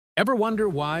Ever wonder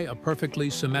why a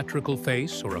perfectly symmetrical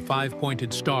face or a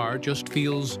five-pointed star just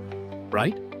feels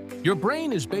right? Your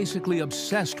brain is basically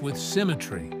obsessed with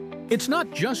symmetry. It's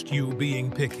not just you being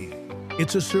picky.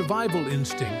 It's a survival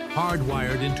instinct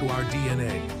hardwired into our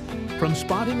DNA. From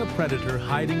spotting a predator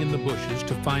hiding in the bushes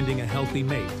to finding a healthy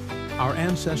mate, our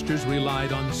ancestors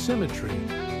relied on symmetry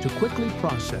to quickly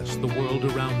process the world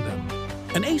around them.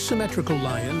 An asymmetrical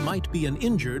lion might be an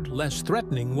injured, less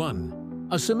threatening one.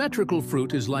 A symmetrical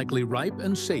fruit is likely ripe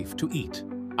and safe to eat.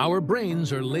 Our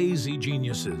brains are lazy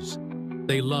geniuses.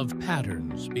 They love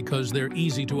patterns because they're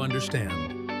easy to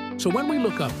understand. So when we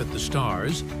look up at the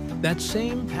stars, that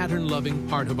same pattern-loving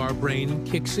part of our brain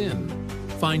kicks in,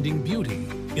 finding beauty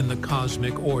in the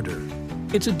cosmic order.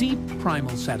 It's a deep,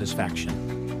 primal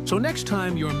satisfaction. So next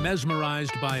time you're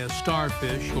mesmerized by a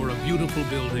starfish or a beautiful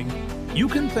building, you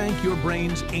can thank your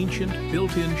brain's ancient,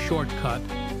 built-in shortcut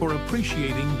for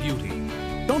appreciating beauty.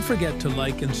 Don't forget to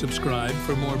like and subscribe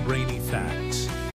for more brainy facts.